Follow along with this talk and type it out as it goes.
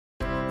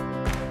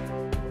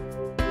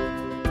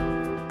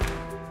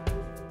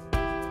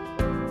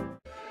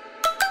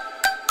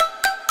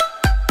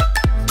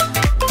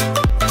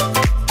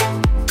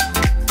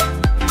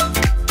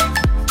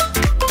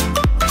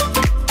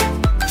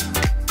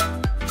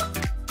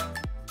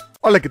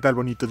Hola, ¿qué tal?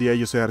 Bonito día,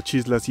 yo soy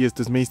Archislas y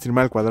esto es Mainstream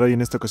al Cuadrado y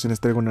en esta ocasión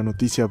les traigo una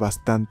noticia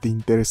bastante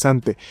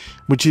interesante.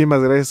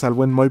 Muchísimas gracias al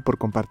buen Moy por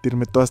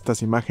compartirme todas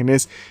estas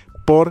imágenes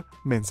por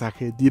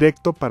mensaje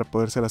directo para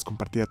podérselas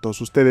compartir a todos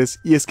ustedes.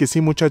 Y es que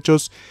sí,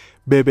 muchachos,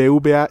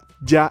 BBVA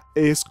ya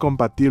es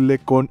compatible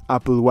con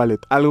Apple Wallet,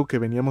 algo que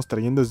veníamos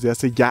trayendo desde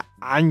hace ya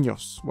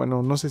años.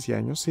 Bueno, no sé si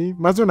años, sí,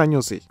 más de un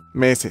año, sí,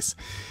 meses.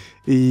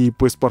 Y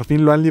pues por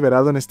fin lo han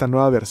liberado en esta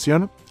nueva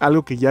versión,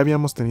 algo que ya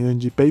habíamos tenido en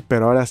GPAY,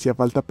 pero ahora hacía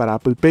falta para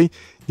Apple Pay,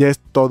 ya es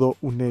todo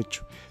un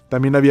hecho.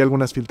 También había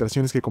algunas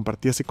filtraciones que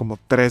compartí hace como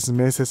 3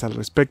 meses al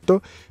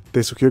respecto.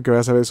 Te sugiero que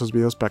vayas a ver esos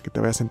videos para que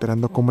te vayas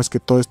enterando cómo es que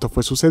todo esto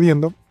fue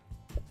sucediendo.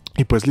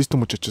 Y pues listo,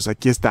 muchachos,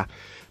 aquí está.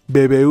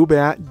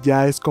 BBVA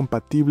ya es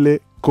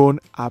compatible con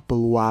Apple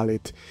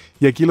Wallet.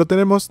 Y aquí lo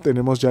tenemos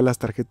ya las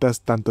tarjetas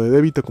tanto de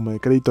débito como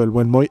de crédito del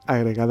buen Moy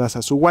agregadas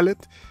a su wallet.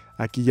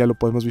 Aquí ya lo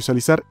podemos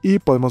visualizar y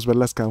podemos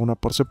verlas cada una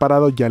por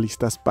separado, ya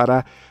listas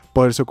para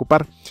poderse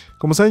ocupar.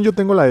 Como saben, yo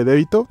tengo la de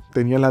débito,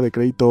 tenía la de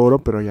crédito oro,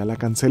 pero ya la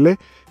cancelé.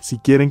 Si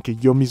quieren que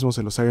yo mismo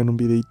se los haga en un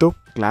videito,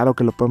 claro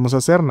que lo podemos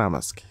hacer, nada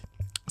más que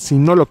si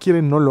no lo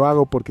quieren, no lo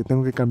hago porque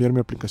tengo que cambiar mi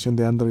aplicación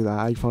de Android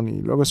a iPhone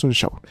y luego es un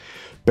show.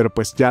 Pero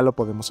pues ya lo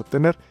podemos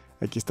obtener.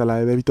 Aquí está la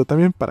de débito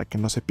también para que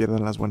no se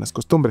pierdan las buenas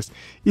costumbres.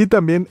 Y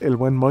también el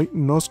buen Moy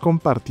nos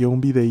compartió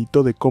un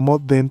videito de cómo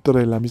dentro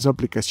de la misma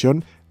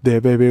aplicación de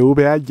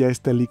BBVA ya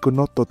está el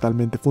icono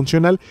totalmente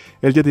funcional.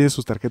 Él ya tiene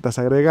sus tarjetas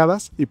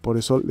agregadas y por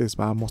eso les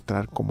va a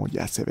mostrar cómo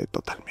ya se ve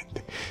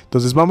totalmente.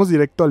 Entonces vamos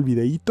directo al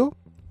videito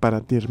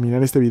para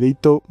terminar este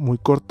videito muy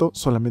corto,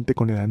 solamente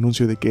con el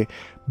anuncio de que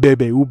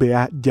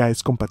BBVA ya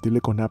es compatible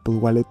con Apple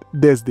Wallet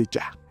desde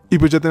ya. Y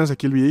pues ya tenemos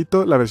aquí el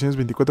videito, la versión es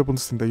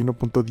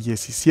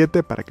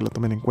 24.71.17 para que lo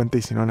tomen en cuenta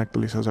y si no han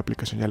actualizado su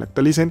aplicación ya la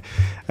actualicen.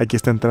 Aquí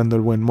está entrando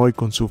el buen Moy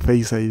con su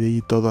Face ID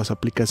y toda su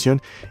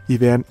aplicación y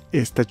vean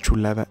esta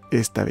chulada,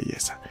 esta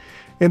belleza.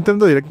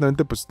 Entrando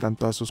directamente pues están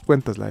todas sus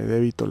cuentas, la de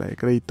débito, la de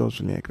crédito,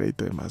 su línea de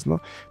crédito y demás,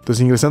 ¿no?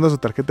 Entonces ingresando a su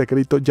tarjeta de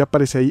crédito ya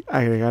aparece ahí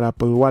agregar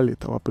Apple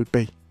Wallet o Apple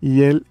Pay.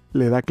 Y él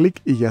le da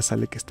clic y ya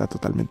sale que está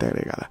totalmente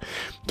agregada.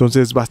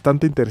 Entonces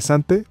bastante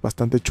interesante,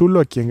 bastante chulo.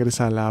 Aquí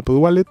ingresa a la Apple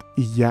Wallet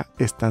y ya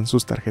están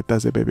sus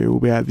tarjetas de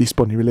BBVA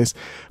disponibles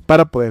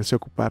para poderse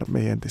ocupar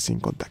mediante sin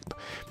contacto.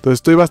 Entonces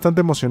estoy bastante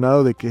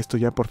emocionado de que esto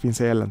ya por fin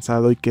se haya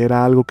lanzado y que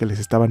era algo que les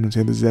estaba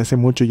anunciando desde hace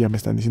mucho y ya me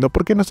están diciendo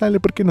 ¿por qué no sale?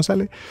 ¿Por qué no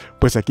sale?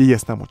 Pues aquí ya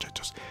está,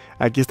 muchachos.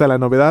 Aquí está la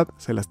novedad,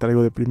 se las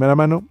traigo de primera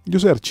mano. Yo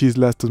soy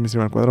Archislas, esto es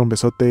mi Cuadrado, un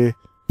besote.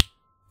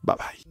 Bye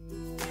bye.